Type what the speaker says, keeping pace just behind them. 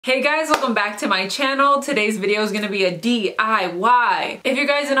Hey guys, welcome back to my channel. Today's video is gonna be a DIY. If you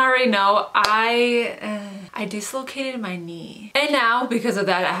guys didn't already know, I dislocated my knee. And now, because of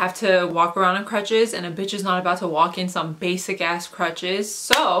that, I have to walk around in crutches, and a bitch is not about to walk in some basic ass crutches.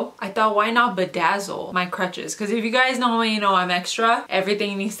 So I thought, why not bedazzle my crutches? Because if you guys know me, you know I'm extra.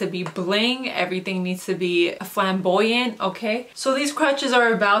 Everything needs to be bling. Everything needs to be flamboyant, okay? So these crutches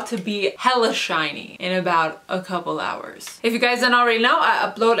are about to be hella shiny in about a couple hours. If you guys didn't already know,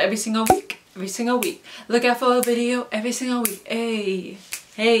 I upload every single week. Look out for a video every single week. Hey.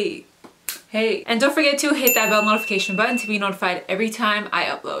 And don't forget to hit that bell notification button to be notified every time I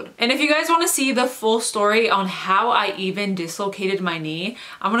upload. And if you guys want to see the full story on how I even dislocated my knee,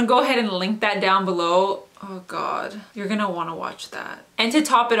 I'm gonna go ahead and link that down below. Oh god, you're gonna want to watch that. And to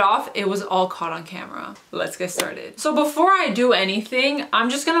top it off, it was all caught on camera. Let's get started. So before I do anything, I'm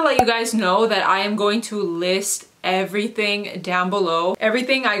just gonna let you guys know that I am going to list everything down below.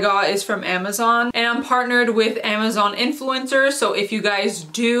 Everything I got is from Amazon, and I'm partnered with Amazon influencers, so if you guys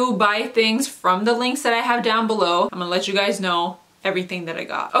do buy things from the links that I have down below, I'm gonna let you guys know everything that I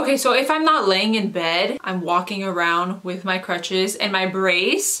got. Okay, so if I'm not laying in bed, I'm walking around with my crutches and my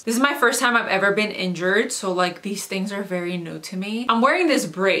brace. This is my first time I've ever been injured, so like these things are very new to me. I'm wearing this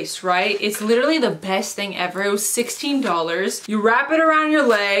brace, right? It's literally the best thing ever. It was $16. You wrap it around your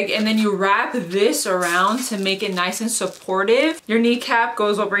leg and then you wrap this around to make it nice and supportive. Your kneecap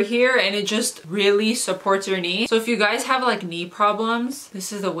goes over here and it just really supports your knee. So if you guys have like knee problems,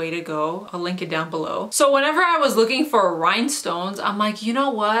 this is the way to go. I'll link it down below. So whenever I was looking for rhinestones, I'm like, you know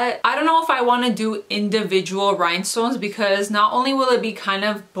what? I don't know if I want to do individual rhinestones because not only will it be kind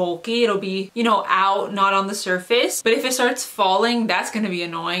of bulky, it'll be, you know, out, not on the surface. But if it starts falling, that's going to be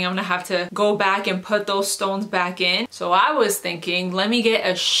annoying. I'm going to have to go back and put those stones back in. So I was thinking, let me get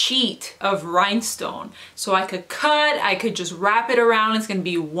a sheet of rhinestone so I could cut, I could just wrap it around. It's going to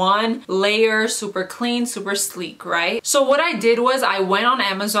be one layer, super clean, super sleek, right? So what I did was I went on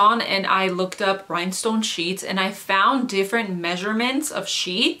Amazon and I looked up rhinestone sheets and I found different measurements of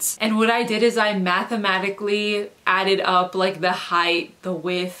sheets, and what I did is I mathematically added up like the height, the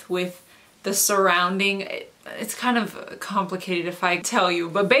width with the surrounding. It's kind of complicated if I tell you,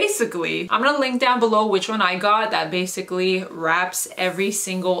 but basically I'm gonna link down below which one I got that basically wraps every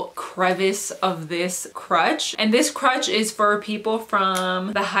single crevice of this crutch. And this crutch is for people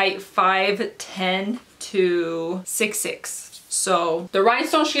from the height 5'10" to 6'6". So the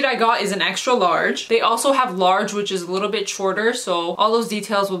rhinestone sheet I got is an extra large. They also have large, which is a little bit shorter, so all those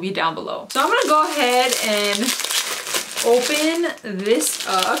details will be down below. So I'm gonna go ahead and open this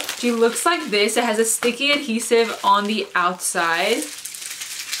up. She looks like this. It has a sticky adhesive on the outside.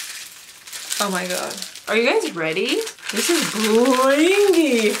 Oh my god. Are you guys ready? This is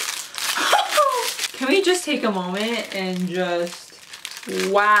blingy. Can we just take a moment and just,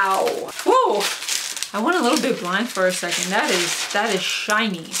 wow. Whoa. I went a little bit blind for a second. That is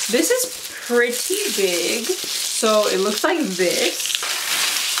shiny. This is pretty big. So it looks like this.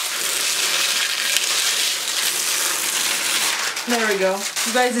 There we go.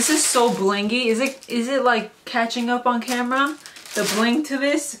 You guys, this is so blingy. Is it like catching up on camera? The bling to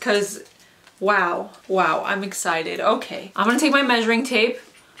this? Because wow, I'm excited. Okay, I'm gonna take my measuring tape.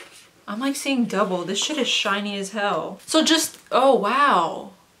 I'm like seeing double. This shit is shiny as hell. So just, oh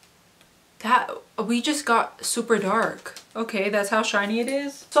wow. That, we just got super dark. Okay, that's how shiny it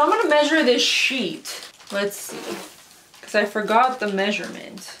is. So I'm gonna measure this sheet. Let's see, because I forgot the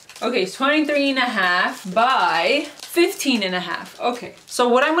measurement. Okay, it's 23.5 by 15.5. Okay, so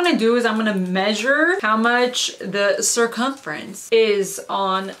what I'm gonna do is I'm gonna measure how much the circumference is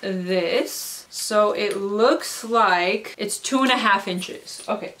on this. So it looks like it's 2.5 inches.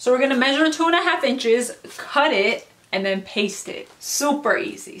 Okay, so we're gonna measure 2.5 inches, cut it, and then paste it. Super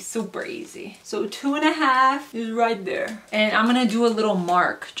easy, super easy. So 2.5 is right there. And I'm gonna do a little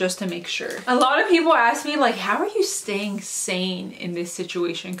mark just to make sure. A lot of people ask me like, how are you staying sane in this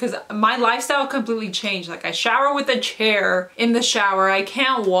situation? Because my lifestyle completely changed. Like I shower with a chair in the shower. I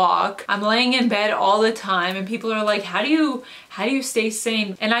can't walk. I'm laying in bed all the time. And people are like, how do you stay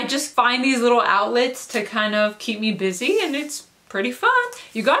sane? And I just find these little outlets to kind of keep me busy, and it's pretty fun.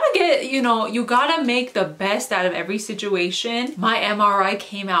 You gotta get, you know, you gotta make the best out of every situation. My MRI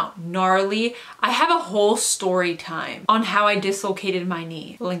came out gnarly. I have a whole story time on how I dislocated my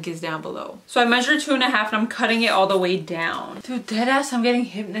knee. Link is down below. So I measured 2.5 and I'm cutting it all the way down. Dude, deadass, I'm getting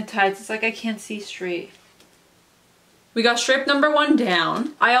hypnotized. It's like I can't see straight. We got strip number 1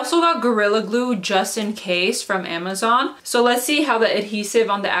 down. I also got Gorilla Glue just in case from Amazon. So let's see how the adhesive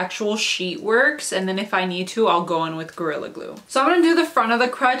on the actual sheet works. And then if I need to, I'll go in with Gorilla Glue. So I'm gonna do the front of the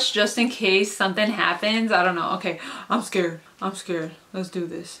crutch just in case something happens. I don't know. Okay, I'm scared. I'm scared. Let's do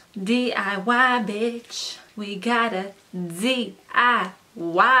this. DIY, bitch. We gotta DIY.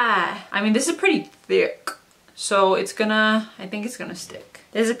 I mean, this is pretty thick. So it's gonna, I think it's gonna stick.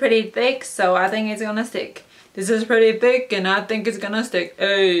 This is pretty thick, so I think it's gonna stick. This is pretty thick and I think it's gonna stick.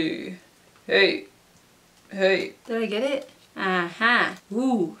 Hey, hey, hey. Did I get it? Uh-huh.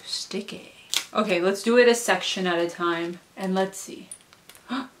 Ooh, sticky. Okay, let's do it a section at a time and let's see.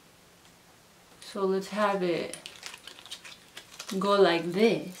 So let's have it go like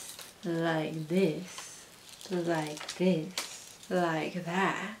this, like this, like this, like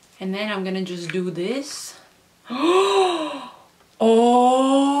that. And then I'm gonna just do this. Oh.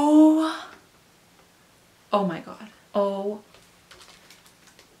 Oh my god. Oh.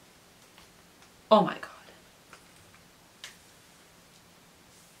 Oh my god.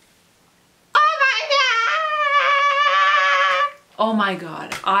 Oh my god! Oh my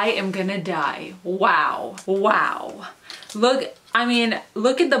god. I am gonna die. Wow. Wow. Look, I mean,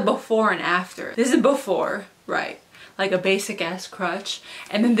 look at the before and after. This is before, right? Like a basic ass crutch.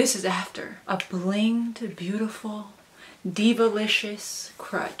 And then this is after. A blinged, beautiful, divalicious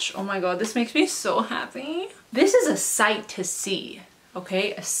crutch. Oh my god, this makes me so happy. This is a sight to see,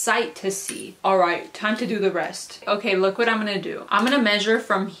 okay? A sight to see. All right, time to do the rest. Okay, look what I'm gonna do. I'm gonna measure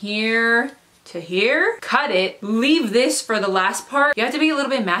from here to here, cut it, leave this for the last part. You have to be a little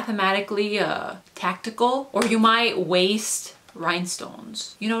bit mathematically tactical, or you might waste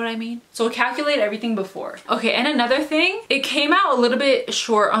rhinestones. You know what I mean? So calculate everything before. Okay, and another thing, it came out a little bit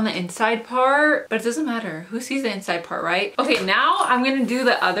short on the inside part, but it doesn't matter. Who sees the inside part, right? Okay, now I'm gonna do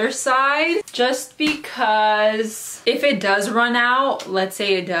the other side just because if it does run out, let's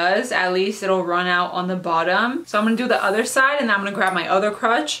say it does, at least it'll run out on the bottom. So I'm gonna do the other side and then I'm gonna grab my other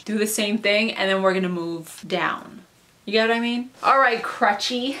crutch, do the same thing, and then we're gonna move down. You get what I mean? All right,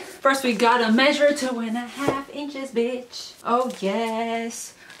 crutchy. First, we gotta measure 2.5 inches, bitch. Oh,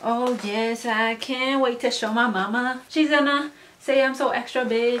 yes. Oh, yes. I can't wait to show my mama. She's gonna say I'm so extra,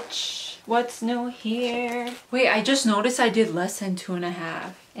 bitch. What's new here? Wait, I just noticed I did less than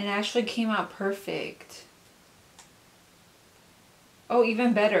 2.5. It actually came out perfect. Oh,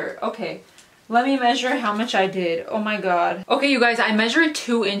 even better. Okay. Let me measure how much I did. Oh my god. Okay, you guys, I measured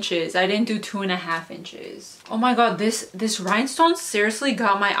 2 inches. I didn't do 2.5 inches. Oh my god, this rhinestone seriously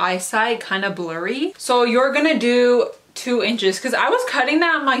got my eyesight kind of blurry. So you're gonna do 2 inches because I was cutting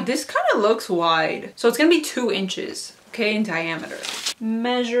that. I'm like, this kind of looks wide. So it's gonna be 2 inches, okay, in diameter.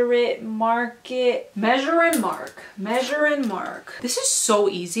 Measure it, mark it, measure and mark, measure and mark. This is so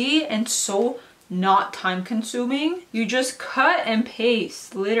easy and so not time consuming. You just cut and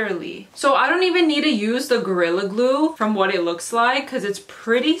paste, literally. So I don't even need to use the Gorilla Glue from what it looks like because it's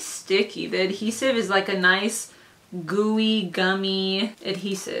pretty sticky. The adhesive is like a nice gooey, gummy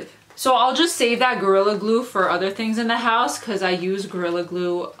adhesive. So I'll just save that Gorilla Glue for other things in the house because I use Gorilla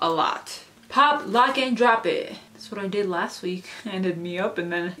Glue a lot. Pop, lock, and drop it. That's what I did last week. Ended me up and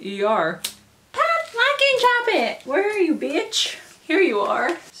then ER. Pop, lock, and drop it. Where are you, bitch? Here you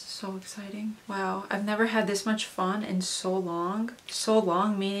are. So exciting. Wow, I've never had this much fun in so long. So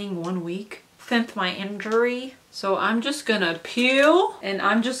long meaning 1 week since my injury. So I'm just gonna peel and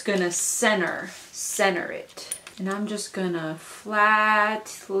I'm just gonna center it. And I'm just gonna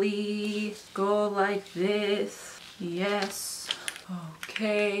flatly go like this. Yes.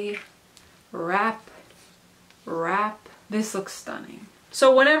 Okay. Wrap. This looks stunning.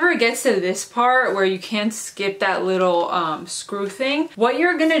 So whenever it gets to this part where you can't skip that little screw thing, what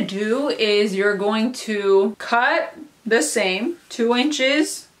you're gonna do is you're going to cut the same 2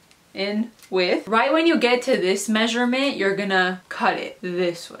 inches in width. Right when you get to this measurement, you're gonna cut it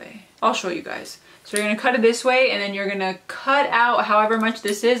this way. I'll show you guys. So you're gonna cut it this way and then you're gonna cut out however much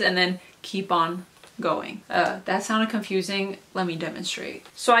this is and then keep on going. That sounded confusing. Let me demonstrate.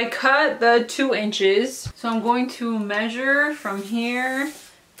 So I cut the 2 inches. So I'm going to measure from here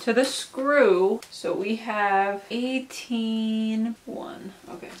to the screw. So we have 18.1.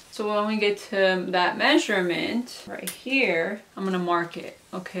 Okay. So when we get to that measurement right here, I'm gonna mark it.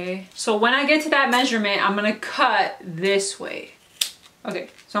 Okay. So when I get to that measurement, I'm gonna cut this way.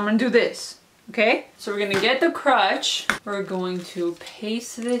 Okay. So I'm gonna do this. Okay. So we're gonna get the crutch. We're going to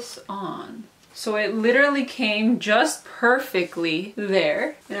paste this on. So it literally came just perfectly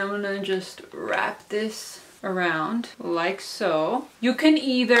there. And I'm gonna just wrap this around like so. You can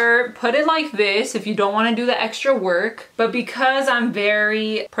either put it like this if you don't want to do the extra work, but because I'm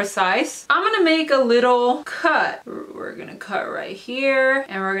very precise, I'm gonna make a little cut. We're gonna cut right here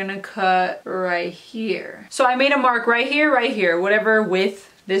and we're gonna cut right here. So I made a mark right here, whatever width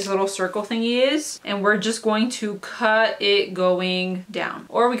this little circle thingy is, and we're just going to cut it going down.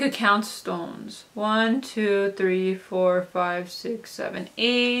 Or we could count stones. 1, 2, 3, 4, 5, 6, 7,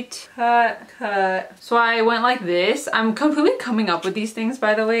 8. Cut, cut. So I went like this. I'm completely coming up with these things,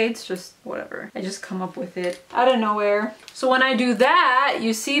 by the way. It's just whatever. I just come up with it out of nowhere. So when I do that,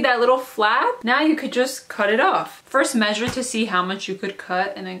 you see that little flap? Now you could just cut it off. First measure to see how much you could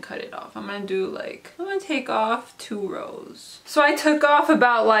cut and then cut it off. I'm gonna take off 2 rows. So I took off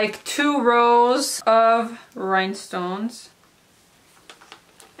about like 2 rows of rhinestones.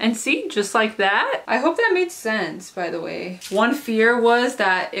 And see, just like that. I hope that made sense, by the way. One fear was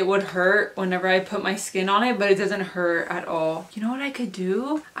that it would hurt whenever I put my skin on it, but it doesn't hurt at all. You know what I could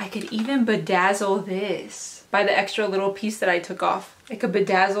do? I could even bedazzle this by the extra little piece that I took off. I could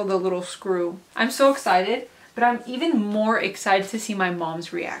bedazzle the little screw. I'm so excited. But I'm even more excited to see my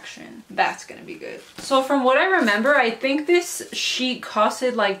mom's reaction. That's gonna be good. So from what I remember, I think this sheet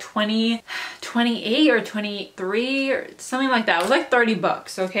costed like 28 or 23 or something like that. It was like 30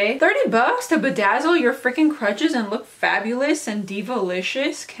 bucks, okay? 30 bucks to bedazzle your freaking crutches and look fabulous and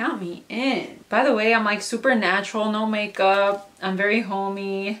divalicious? Count me in. By the way, I'm like super natural, no makeup. I'm very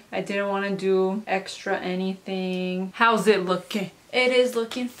homey. I didn't want to do extra anything. How's it looking? It is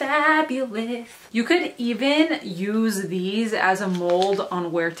looking fabulous. You could even use these as a mold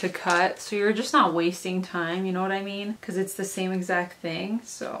on where to cut, so you're just not wasting time, you know what I mean? Because it's the same exact thing,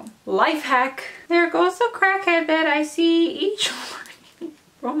 so. Life hack. There goes the crackhead that I see each morning.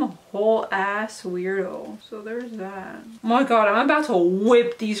 I'm a whole ass weirdo, so there's that. Oh my god, I'm about to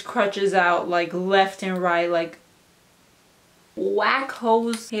whip these crutches out like left and right, like whack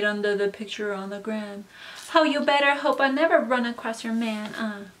hoes. Hid under the picture on the gram. Oh, you better hope I never run across your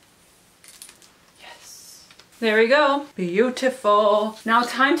man, Yes. There we go. Beautiful. Now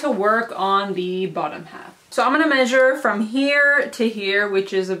time to work on the bottom half. So I'm gonna measure from here to here,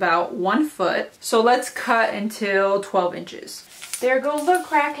 which is about 1 foot. So let's cut until 12 inches. There goes the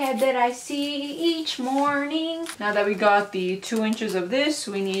crackhead that I see each morning. Now that we got the 2 inches of this,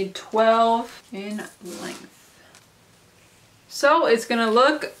 we need 12 in length. So it's gonna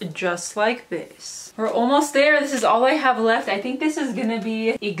look just like this. We're almost there. This is all I have left. I think this is gonna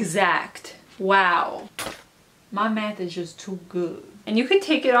be exact. Wow. My math is just too good. And you could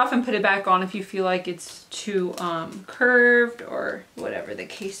take it off and put it back on if you feel like it's too curved or whatever the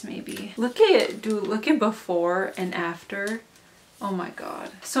case may be. Look at, dude, look at before and after. Oh my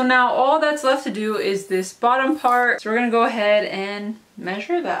god. So now all that's left to do is this bottom part. So we're gonna go ahead and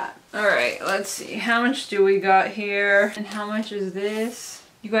measure that. All right, let's see. How much do we got here? And how much is this?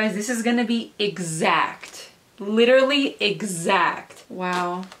 You guys, this is gonna be exact. Literally exact.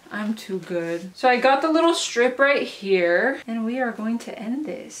 Wow, I'm too good. So I got the little strip right here and we are going to end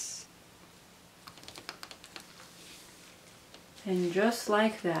this. And just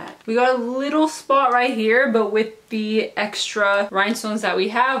like that. We got a little spot right here, but with the extra rhinestones that we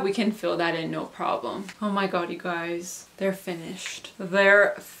have, we can fill that in no problem. Oh my god, you guys. They're finished.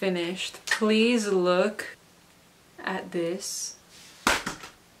 They're finished. Please look at this.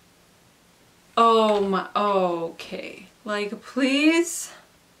 Oh my, okay. Like, please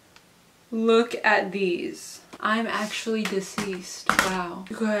look at these. I'm actually deceased. Wow.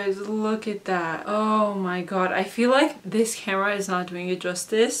 You guys, look at that. Oh my god. I feel like this camera is not doing it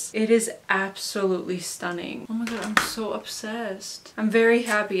justice. It is absolutely stunning. Oh my god, I'm so obsessed. I'm very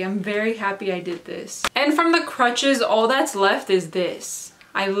happy. I'm very happy I did this. And from the crutches, all that's left is this.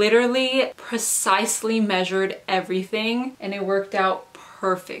 I literally precisely measured everything and it worked out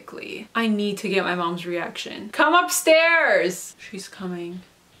perfectly. I need to get my mom's reaction. Come upstairs! She's coming.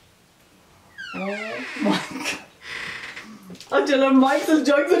 Oh my god. Angela Michael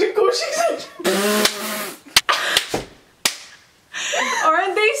Jackson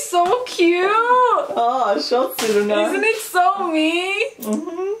Aren't they so cute? Ah, shots Isn't it so me?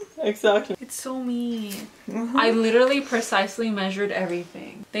 Exactly. It's so me. I literally precisely measured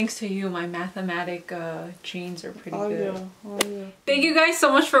everything. Thanks to you, my mathematic genes are pretty good. Yeah. Oh, yeah. Thank you guys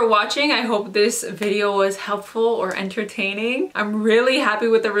so much for watching. I hope this video was helpful or entertaining. I'm really happy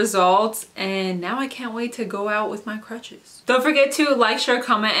with the results and now I can't wait to go out with my crutches. Don't forget to like, share,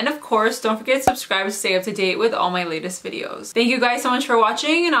 comment, and of course, don't forget to subscribe to stay up to date with all my latest videos. Thank you guys so much for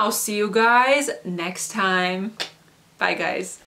watching and I'll see you guys next time. Bye guys.